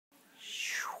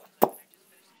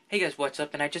Hey guys, what's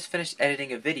up? And I just finished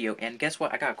editing a video, and guess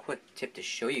what? I got a quick tip to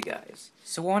show you guys.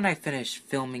 So when I finish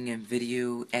filming and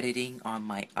video editing on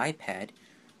my iPad,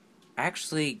 I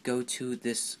actually go to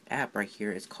this app right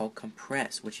here. It's called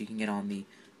Compress, which you can get on the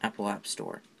Apple App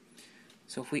Store.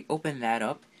 So if we open that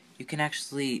up, you can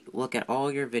actually look at all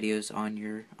your videos on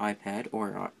your iPad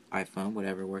or iPhone,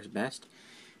 whatever works best.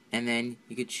 And then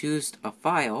you could choose a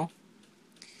file,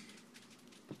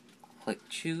 click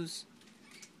choose,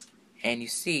 and you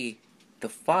see the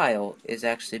file is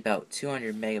actually about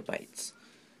 200 megabytes.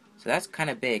 So that's kind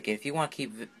of big. If you want to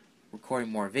keep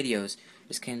recording more videos,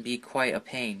 this can be quite a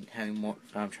pain having more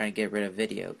trying to get rid of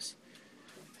videos.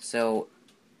 So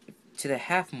to the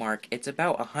half mark, it's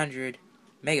about 100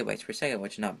 megabytes per second,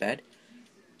 which is not bad.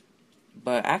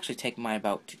 But I actually take mine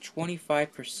about to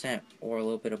 25% or a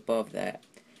little bit above that.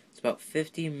 It's about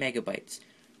 50 megabytes,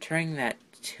 turning that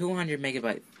 200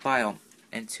 megabyte file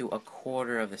into a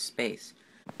quarter of the space.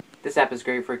 This app is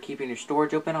great for keeping your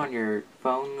storage open on your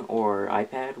phone or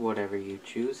iPad, whatever you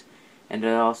choose, and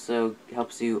it also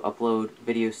helps you upload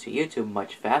videos to YouTube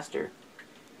much faster.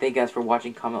 Thank you guys for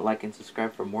watching, comment, like, and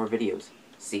subscribe for more videos.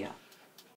 See ya.